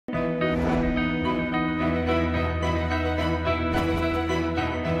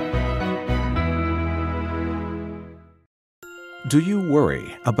Do you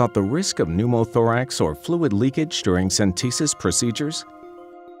worry about the risk of pneumothorax or fluid leakage during centesis procedures?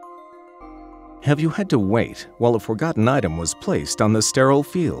 Have you had to wait while a forgotten item was placed on the sterile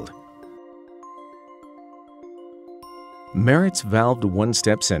field? Merit's Valved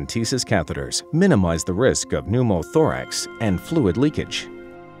One-Step Centesis Catheters minimize the risk of pneumothorax and fluid leakage.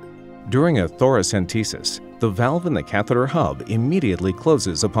 During a thoracentesis, the valve in the catheter hub immediately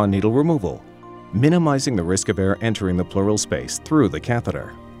closes upon needle removal, minimizing the risk of air entering the pleural space through the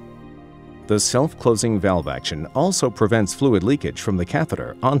catheter. The self-closing valve action also prevents fluid leakage from the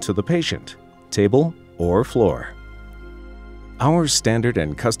catheter onto the patient, table, or floor. Our standard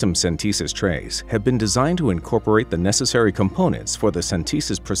and custom centesis trays have been designed to incorporate the necessary components for the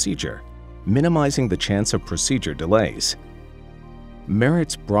centesis procedure, minimizing the chance of procedure delays.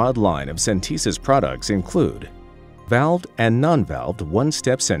 Merit's broad line of centesis products include valved and non-valved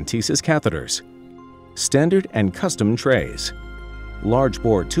one-step centesis catheters, standard and custom trays,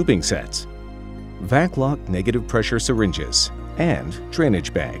 large-bore tubing sets, vac-lock negative pressure syringes, and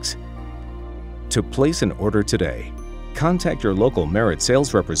drainage bags. To place an order today, contact your local Merit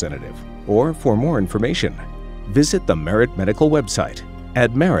sales representative, or for more information, visit the Merit Medical website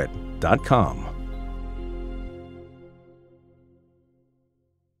at merit.com.